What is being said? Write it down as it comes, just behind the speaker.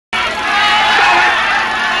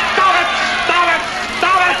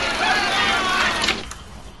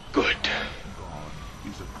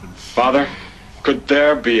Father, could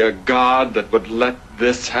there be a God that would let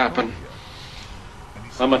this happen?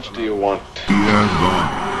 How much do you want? Fear God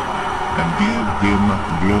and give him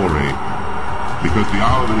glory, because the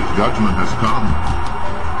hour of his judgment has come.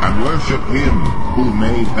 And worship him who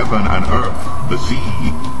made heaven and earth, the sea,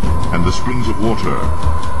 and the springs of water.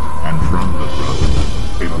 And from the throne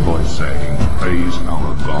came a voice saying, Praise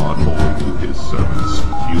our God, all you his servants,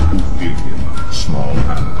 you who fear him, small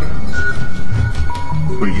and great.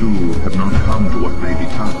 For you have not come to what may be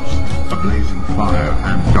touched, a blazing fire,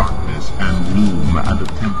 and darkness, and gloom, and a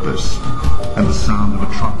tempest, and the sound of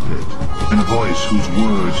a trumpet, and a voice whose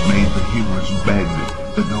words made the hearers beg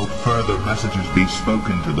that no further messages be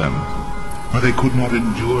spoken to them, for they could not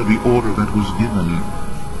endure the order that was given.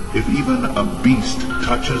 If even a beast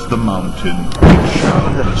touches the mountain, it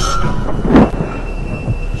shall be stoned.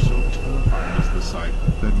 So terrifying is the sight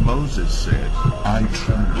that Moses said, I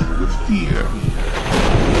tremble with fear.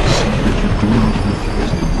 See that you do not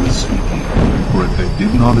refuse him who is speaking, for if they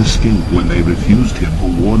did not escape when they refused him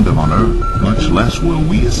who warned them on earth, much less will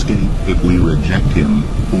we escape if we reject him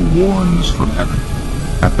who warns from heaven.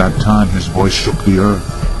 At that time his voice shook the earth,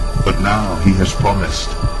 but now he has promised,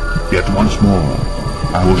 Yet once more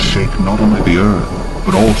I will shake not only the earth,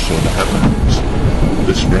 but also the heavens.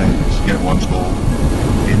 This phrase, yet once more,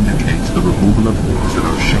 indicates the removal of things that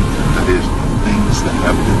are shaken, that is, things that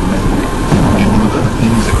have been made, in order that the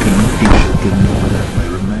things that cannot be shaken may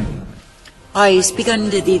remain. I speak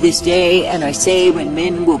unto thee this day, and I say, when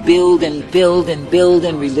men will build and build and build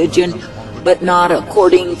in religion, but not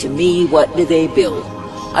according to me, what do they build?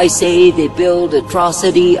 I say they build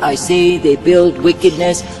atrocity, I say they build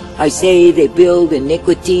wickedness, I say they build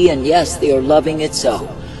iniquity, and yes, they are loving it so.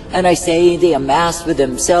 And I say they amass for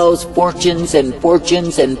themselves fortunes and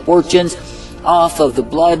fortunes and fortunes off of the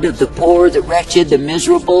blood of the poor, the wretched, the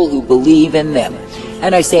miserable who believe in them.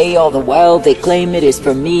 And I say all the while they claim it is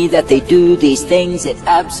from me that they do these things. It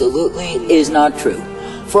absolutely is not true.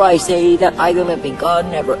 For I say that I, the living God,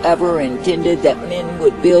 never ever intended that men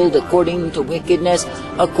would build according to wickedness,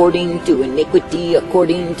 according to iniquity,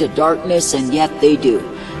 according to darkness, and yet they do.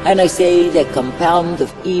 And I say that compound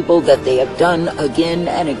the evil that they have done again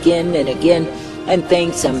and again and again, and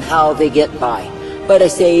think somehow they get by. But I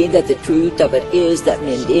say that the truth of it is that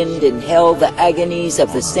men end in hell, the agonies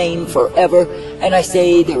of the same forever, and I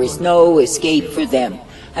say there is no escape for them.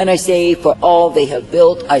 And I say for all they have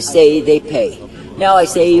built, I say they pay. Now I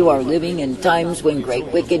say you are living in times when great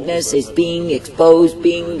wickedness is being exposed,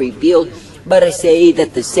 being revealed, but I say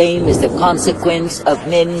that the same is the consequence of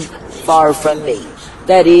men far from me.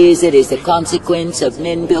 That is, it is the consequence of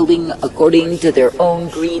men building according to their own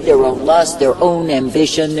greed, their own lust, their own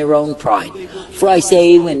ambition, their own pride. For I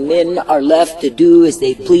say, when men are left to do as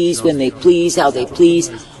they please, when they please, how they please,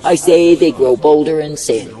 I say they grow bolder in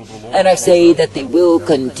sin. And I say that they will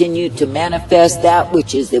continue to manifest that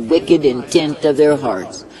which is the wicked intent of their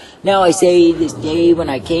hearts. Now I say, this day when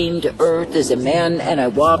I came to earth as a man, and I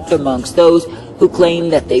walked amongst those who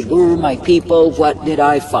claimed that they were my people, what did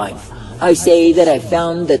I find? I say that I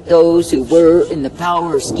found that those who were in the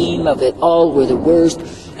power scheme of it all were the worst,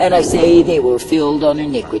 and I say they were filled on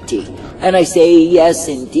iniquity. And I say, yes,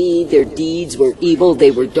 indeed, their deeds were evil,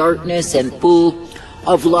 they were darkness and full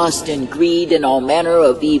of lust and greed and all manner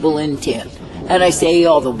of evil intent. And I say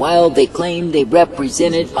all the while they claimed they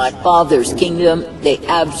represented my Father's kingdom, they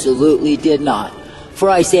absolutely did not. For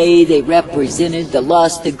I say they represented the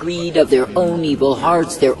lust, the greed of their own evil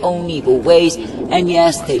hearts, their own evil ways, and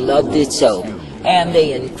yes, they loved it so. And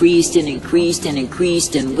they increased and increased and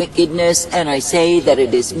increased in wickedness, and I say that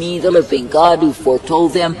it is me, the living God, who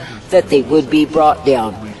foretold them that they would be brought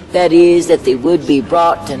down. That is, that they would be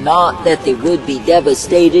brought to naught, that they would be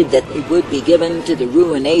devastated, that they would be given to the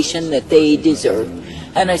ruination that they deserve.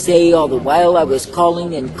 And I say all the while I was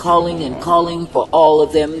calling and calling and calling for all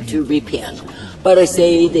of them to repent. But I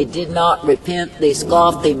say they did not repent, they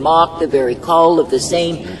scoffed, they mocked the very call of the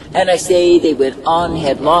same, and I say they went on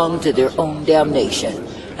headlong to their own damnation.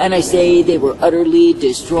 And I say they were utterly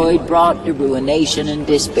destroyed, brought to ruination and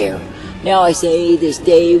despair. Now I say this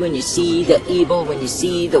day, when you see the evil, when you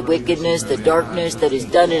see the wickedness, the darkness that is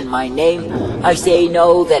done in my name, I say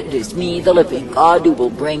know that it is me, the living God, who will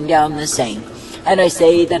bring down the same. And I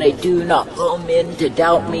say that I do not call men to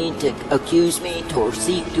doubt me, to accuse me, or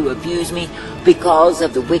seek to abuse me, because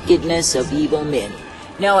of the wickedness of evil men.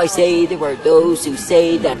 Now I say there are those who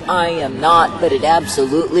say that I am not, but it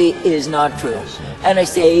absolutely is not true. And I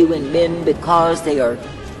say when men, because they are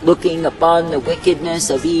looking upon the wickedness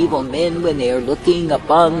of evil men, when they are looking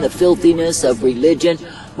upon the filthiness of religion,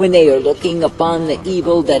 when they are looking upon the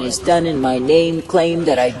evil that is done in my name, claim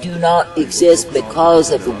that I do not exist because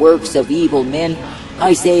of the works of evil men,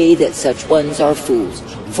 I say that such ones are fools.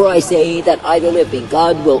 For I say that I, the living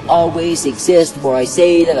God, will always exist, for I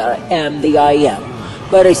say that I am the I am.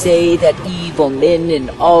 But I say that evil men, in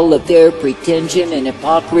all of their pretension and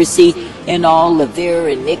hypocrisy, in all of their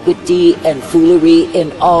iniquity and foolery,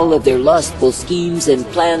 in all of their lustful schemes and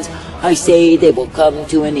plans, I say they will come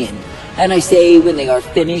to an end. And I say when they are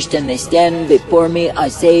finished and they stand before me, I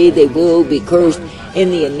say they will be cursed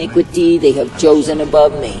in the iniquity they have chosen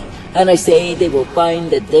above me. And I say they will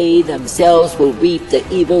find that they themselves will reap the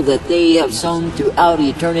evil that they have sown throughout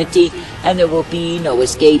eternity, and there will be no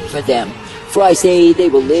escape for them. For I say they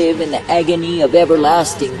will live in the agony of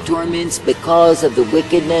everlasting torments because of the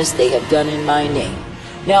wickedness they have done in my name.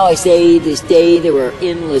 Now I say this day there are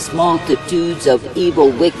endless multitudes of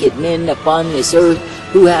evil wicked men upon this earth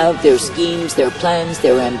who have their schemes, their plans,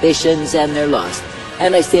 their ambitions, and their lust.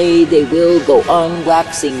 And I say they will go on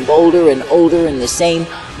waxing bolder and older in the same,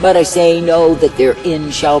 but I say no, that their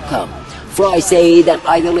end shall come. For I say that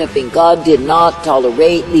I, the living God, did not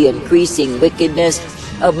tolerate the increasing wickedness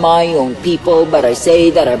of my own people, but I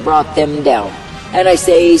say that I brought them down. And I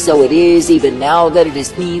say, so it is even now, that it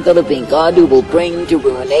is me, the living God, who will bring to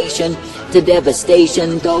ruination, to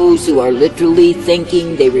devastation, those who are literally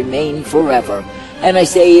thinking they remain forever. And I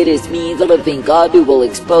say it is me, the living God, who will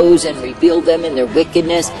expose and reveal them in their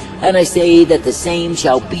wickedness, and I say that the same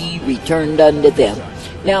shall be returned unto them.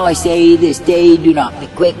 Now I say this day, do not be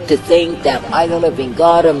quick to think that I, the living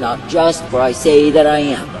God, am not just, for I say that I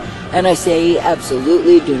am. And I say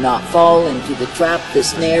absolutely do not fall into the trap, the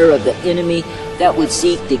snare of the enemy that would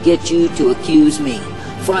seek to get you to accuse me.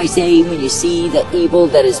 For I say, when you see the evil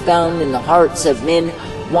that is found in the hearts of men,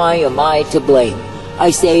 why am I to blame? I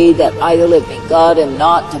say that I, the living God, am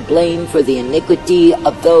not to blame for the iniquity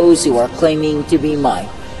of those who are claiming to be mine.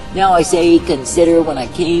 Now I say, consider when I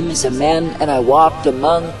came as a man and I walked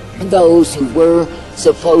among those who were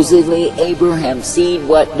supposedly Abraham's seed,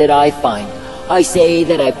 what did I find? I say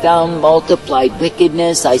that I found multiplied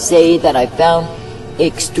wickedness. I say that I found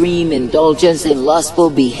extreme indulgence in lustful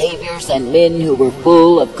behaviors and men who were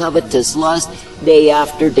full of covetous lust day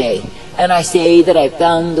after day. And I say that I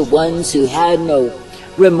found the ones who had no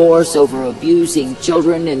remorse over abusing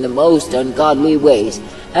children in the most ungodly ways.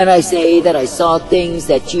 And I say that I saw things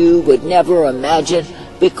that you would never imagine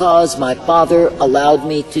because my Father allowed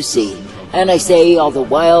me to see. And I say all the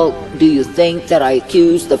while, do you think that I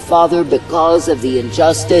accuse the Father because of the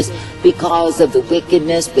injustice, because of the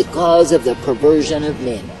wickedness, because of the perversion of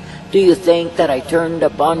men? Do you think that I turned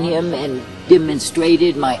upon him and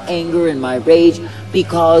demonstrated my anger and my rage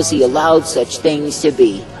because he allowed such things to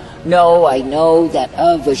be? No, I know that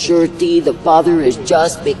of a surety the Father is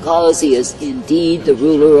just because he is indeed the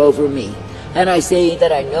ruler over me. And I say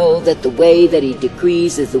that I know that the way that he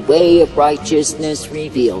decrees is the way of righteousness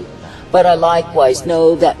revealed. But I likewise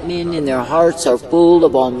know that men in their hearts are full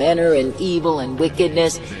of all manner and evil and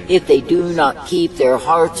wickedness if they do not keep their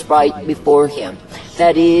hearts right before him.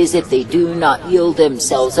 That is, if they do not yield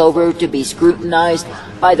themselves over to be scrutinized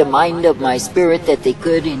by the mind of my Spirit, that they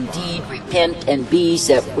could indeed repent and be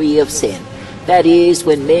set free of sin. That is,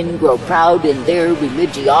 when men grow proud in their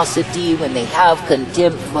religiosity, when they have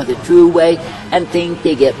contempt for the true way, and think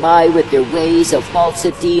they get by with their ways of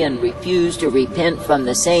falsity and refuse to repent from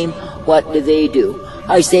the same, what do?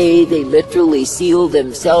 I say they literally seal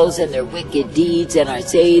themselves in their wicked deeds, and I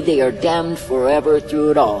say they are damned forever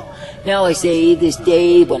through it all. Now I say this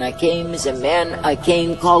day, when I came as a man, I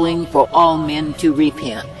came calling for all men to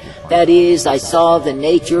repent. That is, I saw the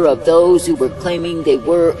nature of those who were claiming they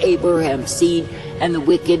were Abraham's seed and the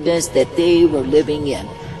wickedness that they were living in.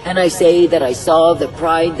 And I say that I saw the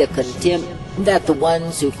pride, the contempt, that the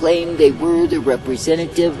ones who claimed they were the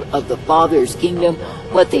representative of the Father's kingdom,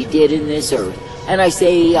 what they did in this earth. And I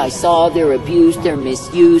say I saw their abuse, their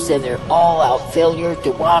misuse, and their all-out failure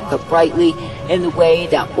to walk uprightly in the way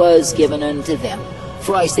that was given unto them.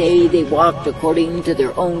 For I say they walked according to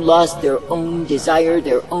their own lust, their own desire,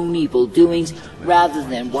 their own evil doings, rather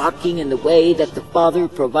than walking in the way that the Father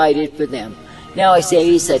provided for them. Now I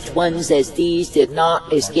say such ones as these did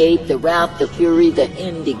not escape the wrath, the fury, the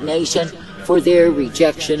indignation for their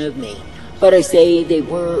rejection of me. But I say they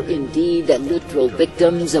were indeed the literal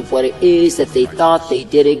victims of what it is that they thought they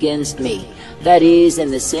did against me. That is, in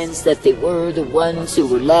the sense that they were the ones who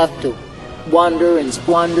were left to wander and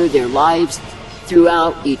squander their lives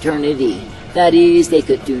throughout eternity. That is, they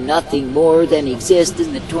could do nothing more than exist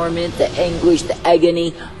in the torment, the anguish, the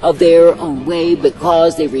agony of their own way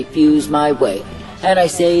because they refused my way. And I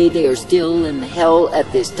say they are still in hell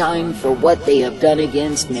at this time for what they have done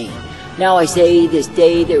against me. Now I say this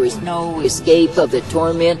day there is no escape of the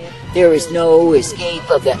torment, there is no escape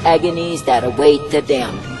of the agonies that await the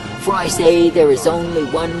damned. For I say there is only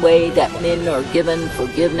one way that men are given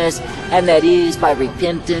forgiveness, and that is by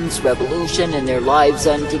repentance, revolution in their lives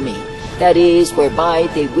unto me. That is, whereby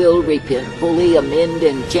they will repent fully, amend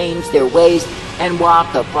and change their ways, and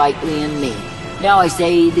walk uprightly in me. Now I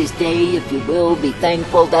say this day, if you will be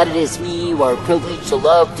thankful that it is me you are privileged to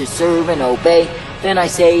love, to serve, and obey, then I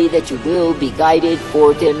say that you will be guided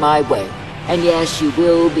forth in my way. And yes, you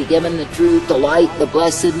will be given the truth, the light, the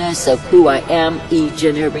blessedness of who I am each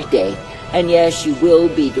and every day. And yes, you will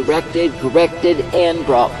be directed, corrected, and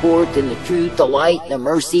brought forth in the truth, the light, the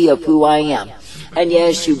mercy of who I am. And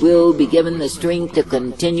yes, you will be given the strength to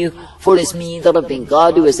continue, for it is me, the living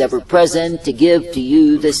God, who is ever present to give to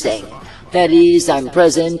you the same. That is, I'm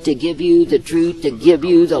present to give you the truth, to give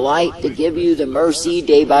you the light, to give you the mercy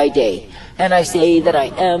day by day. And I say that I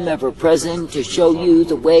am ever present to show you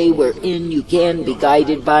the way wherein you can be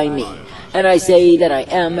guided by me. And I say that I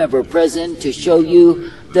am ever present to show you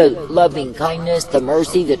the loving kindness, the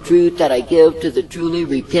mercy, the truth that I give to the truly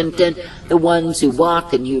repentant, the ones who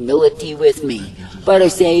walk in humility with me. But I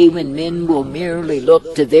say when men will merely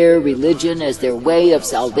look to their religion as their way of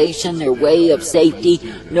salvation, their way of safety,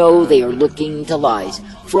 no, they are looking to lies.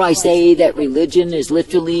 For I say that religion is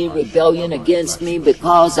literally rebellion against me,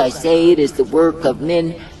 because I say it is the work of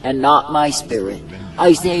men and not my spirit.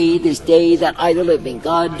 I say this day that I, the living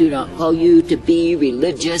God, do not call you to be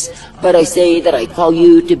religious, but I say that I call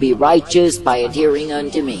you to be righteous by adhering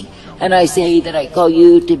unto me. And I say that I call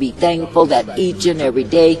you to be thankful that each and every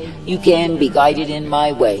day you can be guided in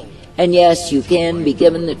my way. And yes, you can be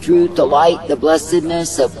given the truth, the light, the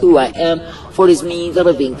blessedness of who I am, for it is me, the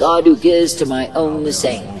living God, who gives to my own the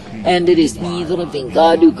same. And it is me, the living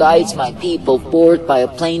God, who guides my people forth by a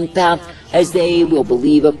plain path, as they will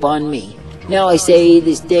believe upon me. Now I say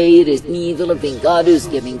this day, it is me, the living God, who is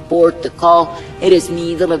giving forth the call. It is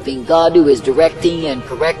me, the living God, who is directing and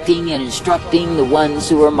correcting and instructing the ones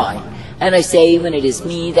who are mine. And I say when it is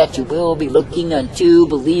me that you will be looking unto,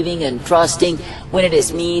 believing and trusting, when it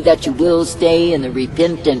is me that you will stay in the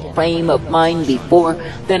repentant frame of mind before,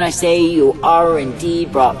 then I say you are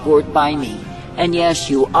indeed brought forth by me. And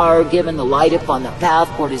yes, you are given the light upon the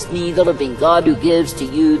path, for it is me, the living God, who gives to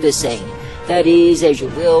you the same. That is, as you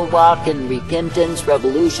will walk in repentance,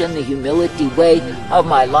 revolution, the humility way of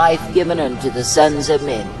my life given unto the sons of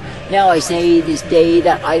men. Now I say this day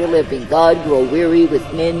that I, the living God, grow weary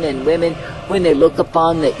with men and women when they look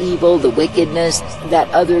upon the evil, the wickedness that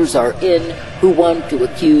others are in who want to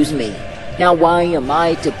accuse me. Now why am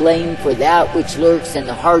I to blame for that which lurks in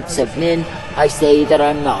the hearts of men? I say that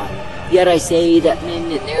I'm not. Yet I say that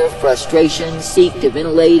men in their frustration seek to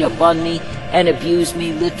ventilate upon me and abuse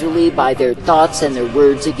me literally by their thoughts and their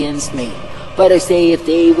words against me. But I say if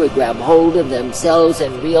they would grab hold of themselves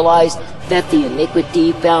and realize that the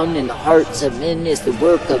iniquity found in the hearts of men is the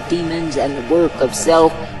work of demons and the work of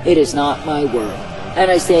self, it is not my work.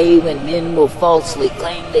 And I say when men will falsely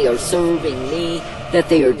claim they are serving me, that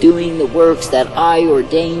they are doing the works that I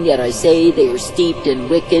ordained, yet I say they are steeped in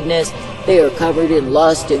wickedness, they are covered in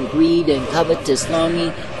lust and greed and covetous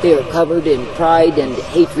longing, they are covered in pride and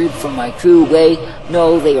hatred for my true way,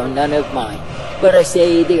 no, they are none of mine. But I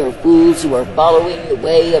say they are fools who are following the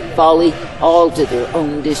way of folly, all to their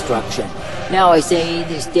own destruction. Now I say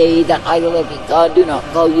this day that I, the living God, do not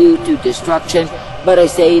call you to destruction, but I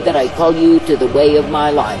say that I call you to the way of my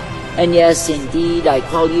life. And yes, indeed, I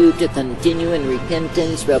call you to continue in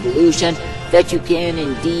repentance, revolution, that you can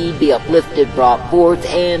indeed be uplifted, brought forth,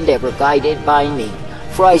 and ever guided by me.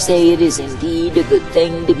 For I say it is indeed a good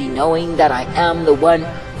thing to be knowing that I am the one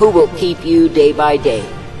who will keep you day by day.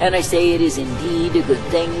 And I say it is indeed a good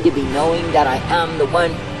thing to be knowing that I am the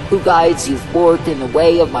one who guides you forth in the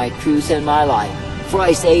way of my truth and my life. For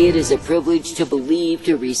I say it is a privilege to believe,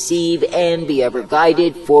 to receive, and be ever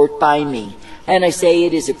guided forth by me. And I say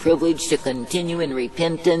it is a privilege to continue in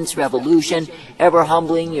repentance, revolution, ever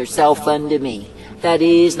humbling yourself unto me. That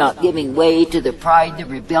is, not giving way to the pride, the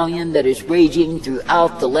rebellion that is raging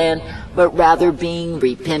throughout the land, but rather being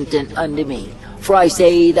repentant unto me. For I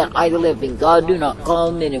say that I, the living God, do not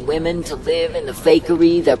call men and women to live in the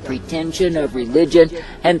fakery, the pretension of religion,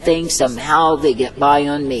 and think somehow they get by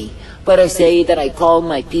on me. But I say that I call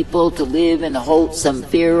my people to live in the wholesome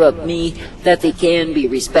fear of me, that they can be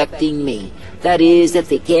respecting me. That is, that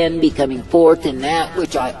they can be coming forth in that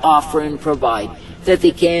which I offer and provide. That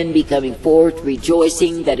they can be coming forth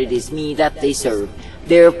rejoicing that it is me that they serve.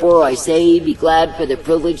 Therefore I say, be glad for the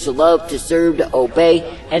privilege to love, to serve, to obey,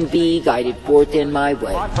 and be guided forth in my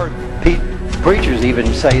way. I've heard preachers even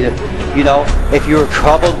say that, you know, if you're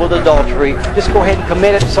troubled with adultery, just go ahead and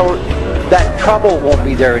commit it so that trouble won't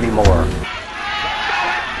be there anymore.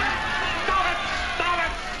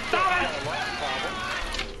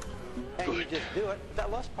 And you just do it,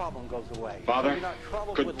 that lust problem goes away. Father, You're not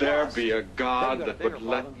troubled could with there lust. be a Then God you got a that bigger would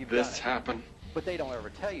let problem, you've this done it. happen? But they don't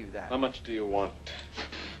ever tell you that. How much do you want?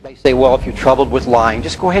 They say, well, if you're troubled with lying,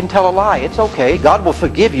 just go ahead and tell a lie. It's okay. God will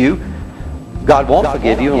forgive you. God won't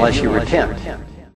forgive you unless you repent.